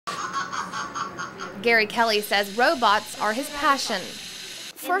Gary Kelly says robots are his passion.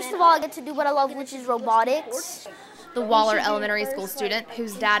 First of all, I get to do what I love, which is robotics. The Waller Elementary School student,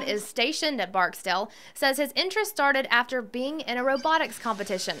 whose dad is stationed at Barksdale, says his interest started after being in a robotics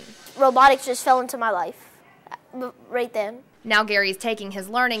competition. Robotics just fell into my life right then. Now Gary's taking his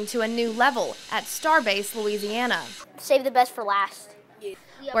learning to a new level at Starbase, Louisiana. Save the best for last.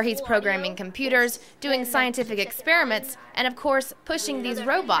 Where he's programming computers, doing scientific experiments, and of course, pushing these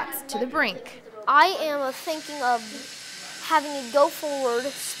robots to the brink. I am thinking of having it go forward,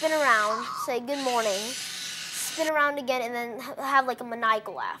 spin around, say good morning, spin around again, and then have like a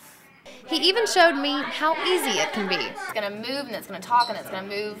maniacal laugh. He even showed me how easy it can be. It's going to move, and it's going to talk, and it's going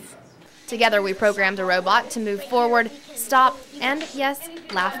to move. Together we programmed a robot to move forward, stop, and yes,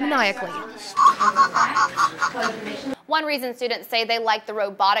 laugh maniacally. One reason students say they like the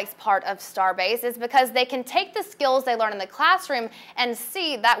robotics part of Starbase is because they can take the skills they learn in the classroom and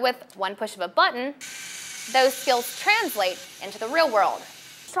see that with one push of a button, those skills translate into the real world.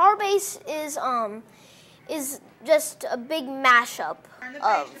 Starbase is just a big mashup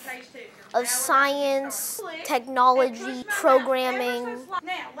of science, technology, programming.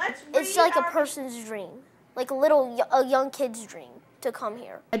 It's like a person's dream, like a young kid's dream to come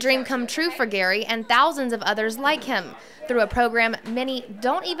here. A dream come true for Gary and thousands of others like him through a program many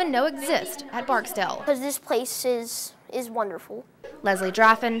don't even know exists at Barksdale. Because this place is wonderful. Leslie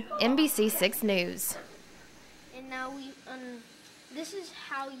Draffin, NBC6 News. And now this is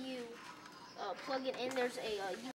how you plug it in. There's a